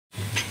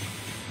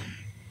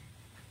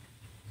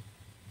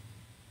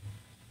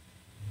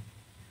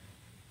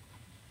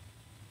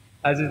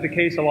As is the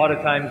case a lot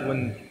of times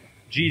when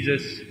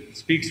Jesus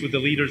speaks with the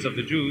leaders of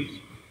the Jews,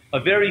 a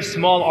very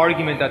small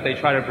argument that they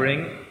try to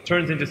bring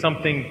turns into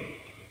something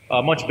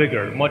much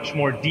bigger, much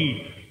more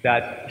deep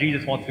that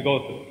Jesus wants to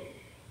go through.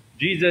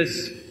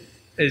 Jesus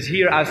is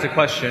here asked a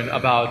question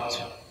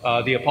about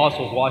the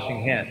apostles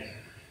washing hands.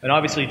 And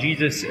obviously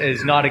Jesus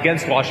is not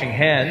against washing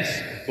hands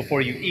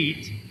before you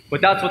eat, but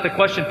that's what the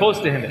question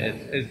posed to him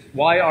is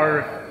why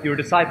are your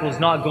disciples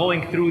not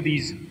going through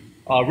these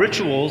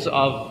rituals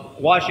of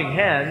washing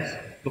hands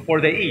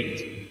before they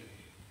eat?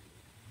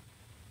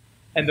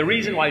 And the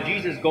reason why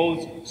Jesus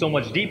goes so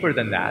much deeper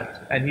than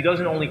that, and he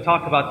doesn't only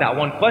talk about that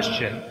one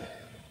question,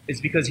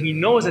 is because he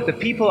knows that the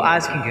people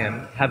asking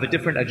him have a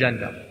different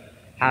agenda,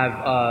 have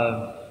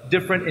a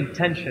different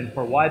intention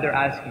for why they're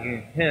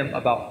asking him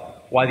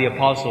about why the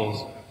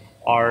apostles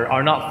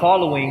are not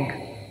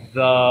following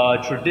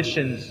the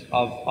traditions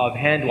of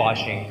hand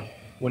washing.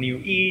 When you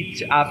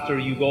eat, after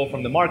you go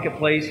from the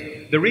marketplace,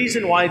 the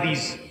reason why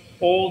these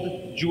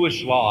old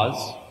Jewish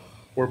laws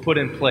were put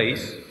in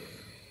place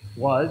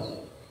was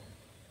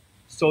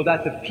so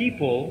that the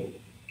people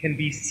can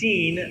be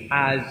seen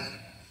as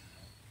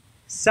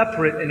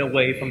separate in a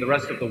way from the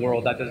rest of the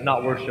world that does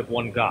not worship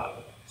one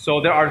God.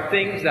 So there are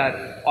things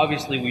that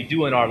obviously we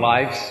do in our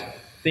lives,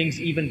 things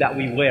even that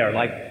we wear.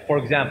 Like, for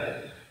example,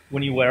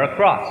 when you wear a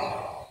cross,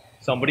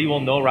 somebody will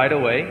know right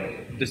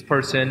away this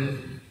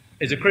person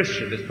is a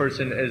Christian, this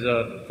person is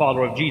a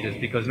follower of Jesus,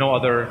 because no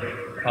other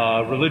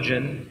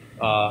religion,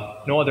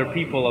 no other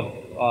people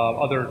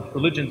of other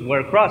religions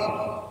wear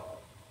crosses.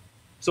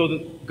 So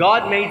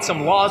God made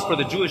some laws for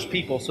the Jewish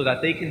people so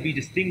that they can be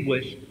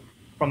distinguished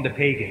from the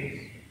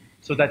pagans,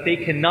 so that they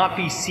cannot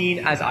be seen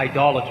as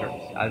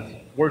idolaters, as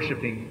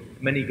worshiping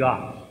many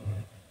gods.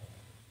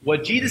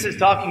 What Jesus is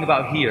talking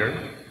about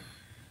here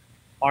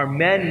are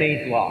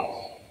man-made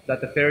laws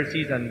that the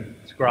Pharisees and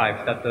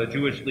scribes, that the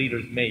Jewish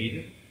leaders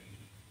made,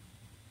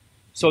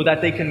 so that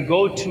they can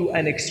go to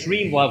an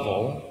extreme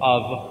level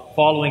of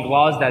following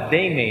laws that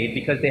they made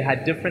because they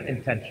had different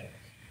intentions.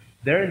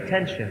 Their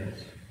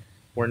intentions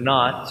were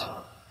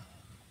not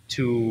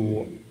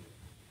to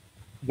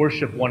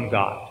worship one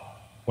God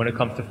when it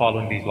comes to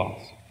following these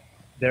laws.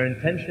 Their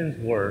intentions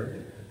were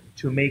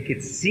to make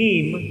it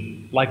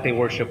seem like they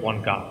worship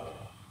one God.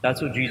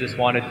 That's what Jesus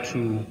wanted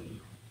to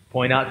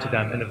point out to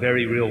them in a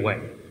very real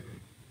way.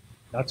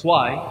 That's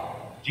why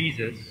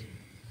Jesus,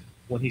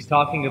 when he's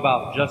talking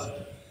about just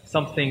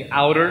something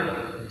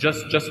outer,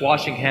 just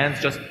washing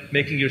hands, just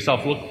making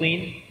yourself look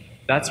clean,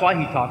 that's why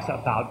he talks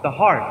about the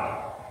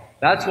heart.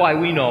 That's why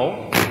we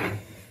know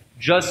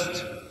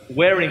just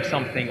wearing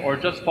something or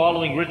just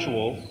following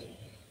rituals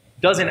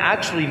doesn't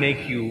actually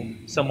make you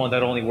someone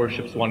that only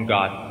worships one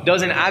God.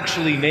 Doesn't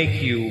actually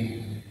make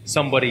you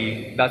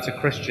somebody that's a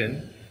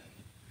Christian,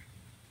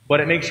 but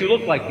it makes you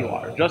look like you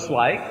are. Just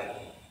like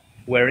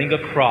wearing a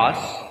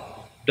cross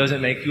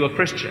doesn't make you a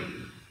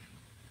Christian.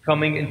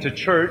 Coming into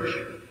church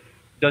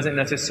doesn't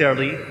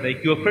necessarily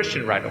make you a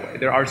Christian right away.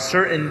 There are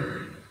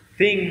certain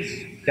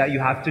things that you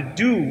have to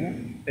do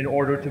in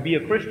order to be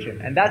a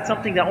Christian, and that's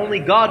something that only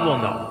God will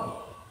know.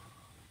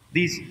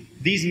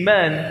 These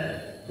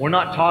men were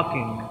not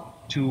talking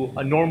to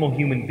a normal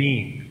human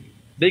being.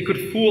 They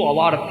could fool a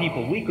lot of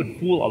people. We could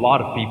fool a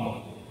lot of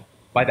people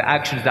by the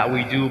actions that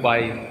we do,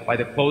 by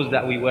the clothes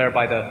that we wear,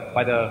 by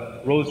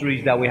the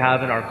rosaries that we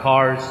have in our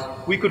cars.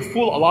 We could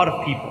fool a lot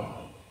of people.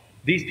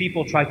 These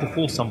people tried to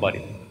fool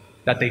somebody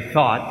that they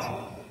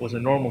thought was a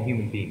normal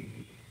human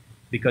being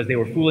because they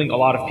were fooling a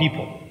lot of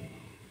people.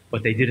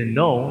 But they didn't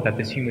know that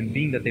this human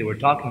being that they were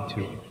talking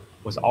to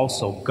was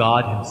also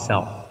God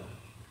himself.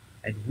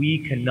 And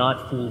we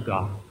cannot fool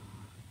God.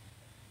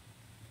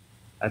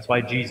 That's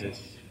why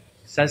Jesus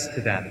says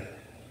to them,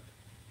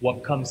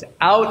 what comes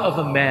out of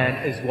a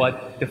man is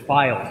what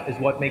defiles,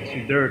 is what makes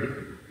you dirty.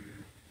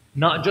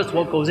 Not just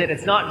what goes in.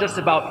 It's not just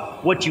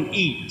about what you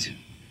eat.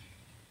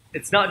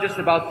 It's not just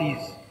about these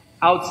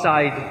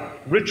outside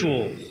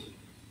rituals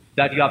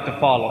that you have to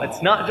follow.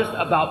 It's not just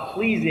about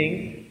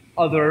pleasing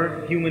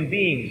other human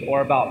beings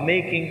or about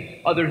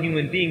making other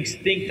human beings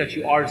think that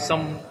you are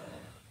some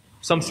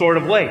sort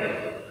of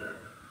way.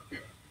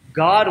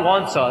 God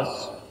wants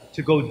us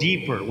to go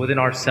deeper within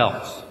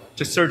ourselves,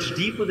 to search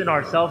deep within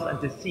ourselves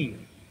and to see,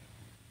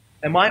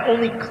 am I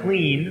only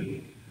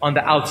clean on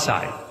the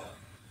outside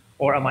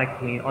or am I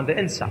clean on the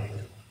inside?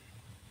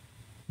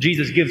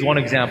 Jesus gives one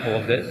example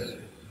of this,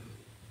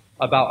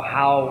 about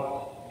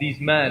how these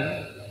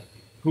men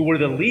who were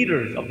the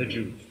leaders of the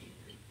Jews,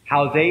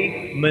 how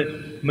they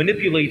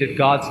manipulated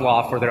God's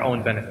law for their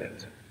own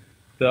benefit.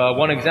 The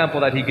one example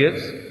that he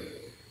gives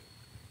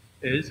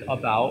is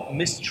about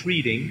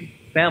mistreating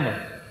family.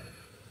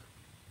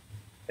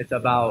 It's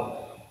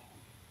about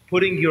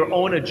putting your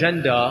own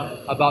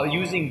agenda, about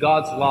using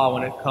God's law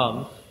when it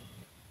comes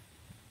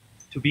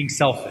to being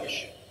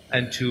selfish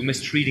and to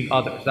mistreating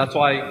others. That's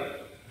why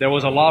there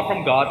was a law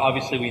from God,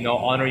 obviously we know,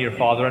 honor your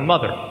father and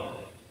mother.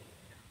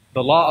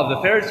 The law of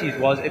the Pharisees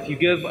was, if you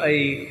give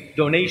a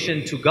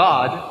donation to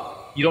God,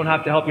 you don't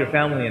have to help your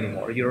family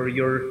anymore.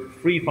 You're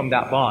free from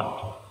that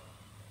bond.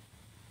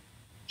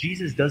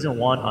 Jesus doesn't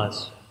want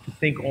us to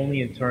think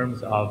only in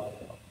terms of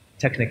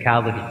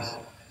technicalities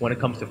when it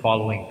comes to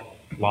following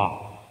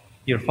law.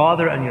 Your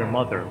father and your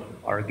mother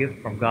are a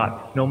gift from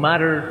God. No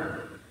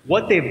matter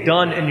what they've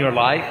done in your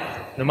life,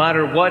 no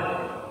matter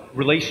what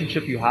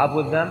relationship you have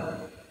with them,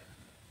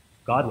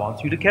 God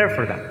wants you to care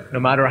for them, no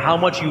matter how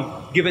much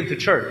you've given to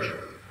church.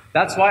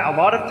 That's why a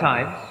lot of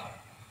times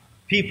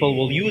people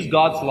will use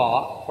God's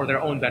law for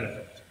their own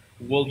benefit.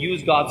 Will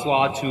use God's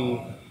law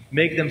to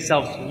make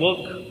themselves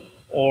look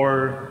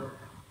or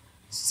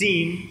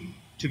seem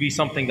to be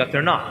something that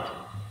they're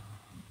not.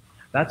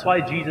 That's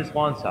why Jesus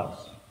wants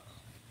us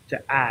to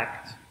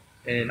act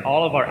in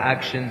all of our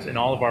actions, in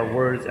all of our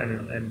words,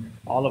 and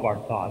all of our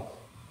thoughts.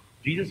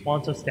 Jesus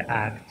wants us to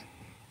act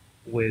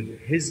with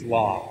His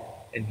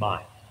law in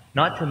mind,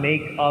 not to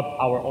make up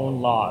our own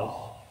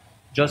laws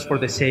just for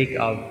the sake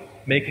of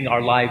making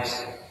our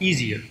lives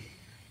easier.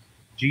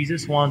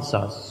 Jesus wants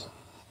us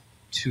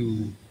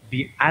to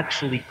be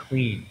actually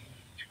clean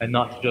and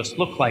not to just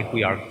look like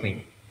we are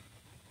clean.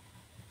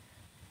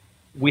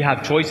 We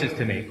have choices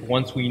to make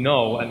once we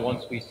know and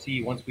once we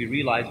see, once we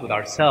realize with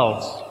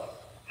ourselves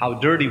how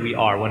dirty we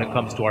are when it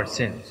comes to our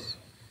sins.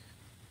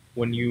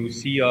 When you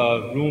see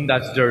a room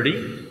that's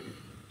dirty,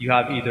 you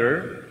have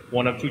either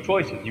one of two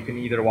choices. You can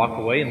either walk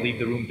away and leave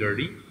the room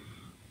dirty,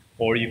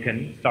 or you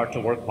can start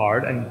to work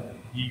hard and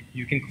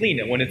you can clean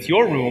it. When it's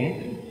your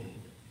room,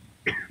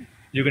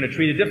 you're going to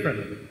treat it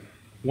differently.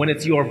 When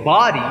it's your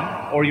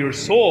body or your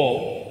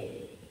soul,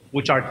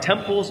 which are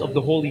temples of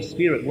the Holy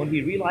Spirit, when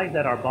we realize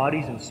that our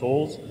bodies and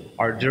souls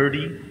are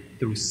dirty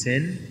through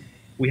sin,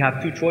 we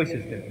have two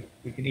choices there.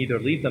 We can either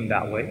leave them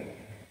that way,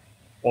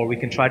 or we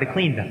can try to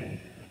clean them.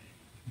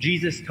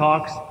 Jesus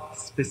talks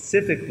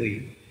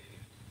specifically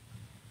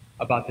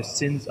about the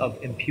sins of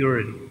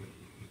impurity.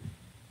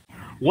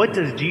 What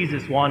does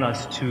Jesus want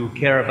us to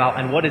care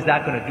about, and what is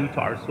that going to do to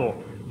our soul?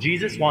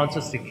 Jesus wants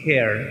us to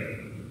care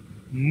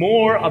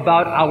more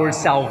about our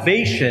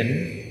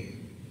salvation,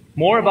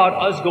 more about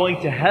us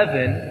going to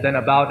heaven than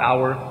about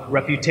our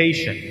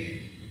reputation.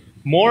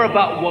 More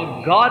about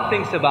what God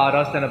thinks about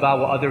us than about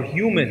what other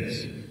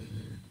humans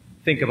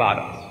think about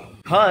us.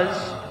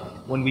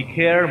 Because when we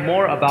care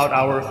more about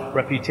our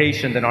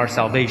reputation than our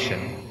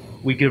salvation,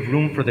 we give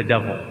room for the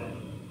devil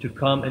to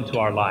come into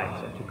our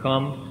lives and to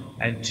come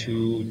and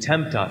to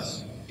tempt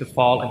us to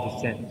fall into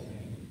sin.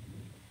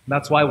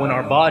 That's why when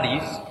our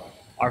bodies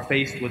are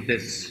faced with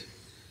this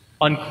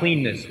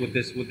uncleanness, with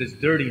this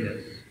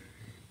dirtiness,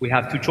 we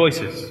have two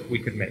choices we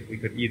could make. We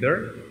could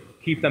either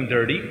keep them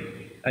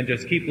dirty and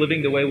just keep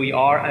living the way we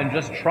are and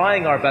just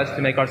trying our best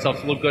to make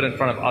ourselves look good in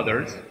front of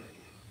others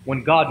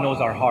when God knows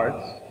our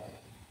hearts,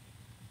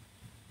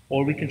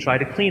 or we can try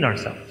to clean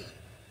ourselves.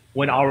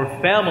 When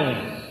our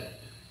families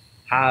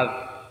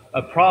have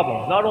a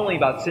problem, not only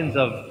about sins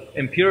of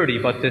impurity,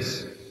 but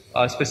this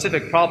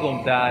specific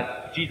problem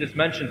that Jesus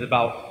mentions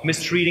about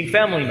mistreating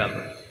family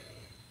members.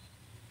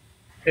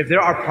 If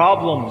there are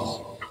problems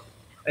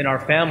in our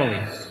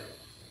families,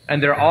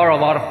 and there are a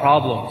lot of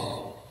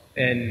problems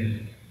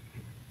in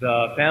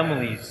the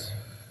families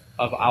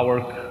of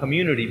our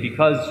community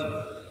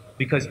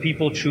because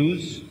people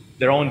choose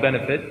their own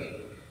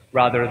benefit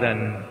rather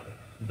than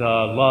the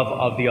love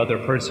of the other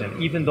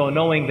person. Even though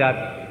knowing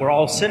that we're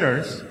all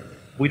sinners,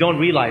 we don't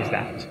realize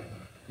that.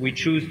 We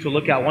choose to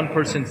look at one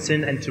person's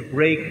sin and to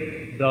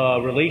break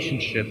the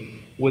relationship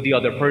with the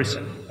other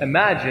person.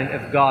 Imagine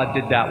if God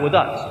did that with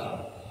us.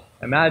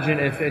 Imagine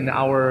if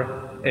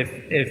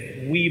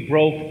if we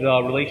broke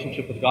the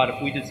relationship with God,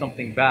 if we did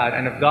something bad,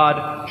 and if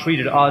God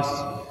treated us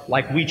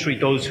like we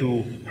treat those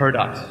who hurt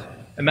us.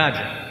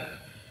 Imagine.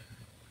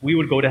 We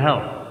would go to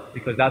hell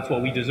because that's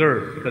what we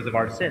deserve because of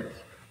our sins.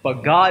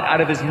 But God, out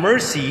of His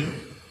mercy,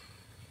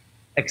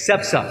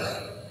 accepts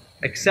us,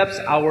 accepts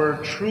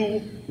our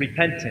true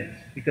repentance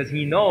because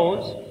He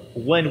knows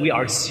when we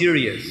are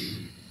serious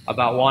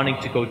about wanting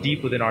to go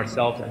deep within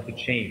ourselves and to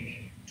change,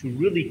 to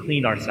really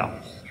clean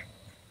ourselves.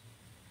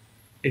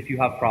 If you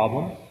have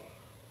problems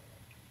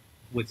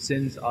with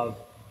sins of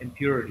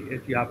impurity,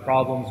 if you have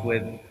problems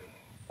with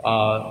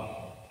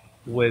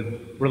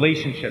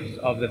relationships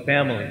of the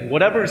family,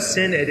 whatever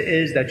sin it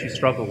is that you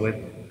struggle with,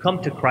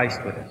 come to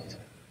Christ with it.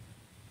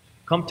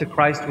 Come to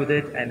Christ with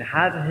it and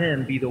have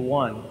Him be the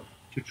one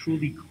to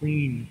truly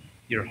clean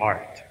your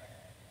heart.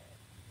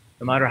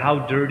 No matter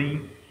how dirty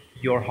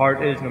your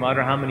heart is, no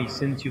matter how many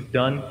sins you've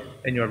done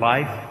in your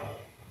life,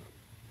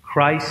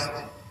 Christ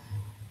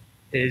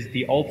is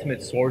the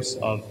ultimate source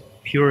of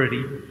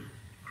purity.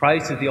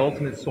 Christ is the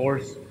ultimate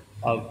source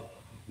of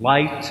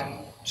light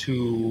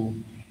to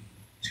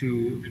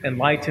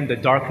enlighten the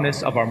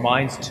darkness of our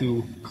minds,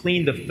 to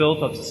clean the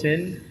filth of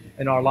sin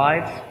in our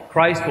lives.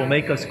 Christ will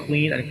make us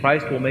clean and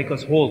Christ will make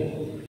us whole.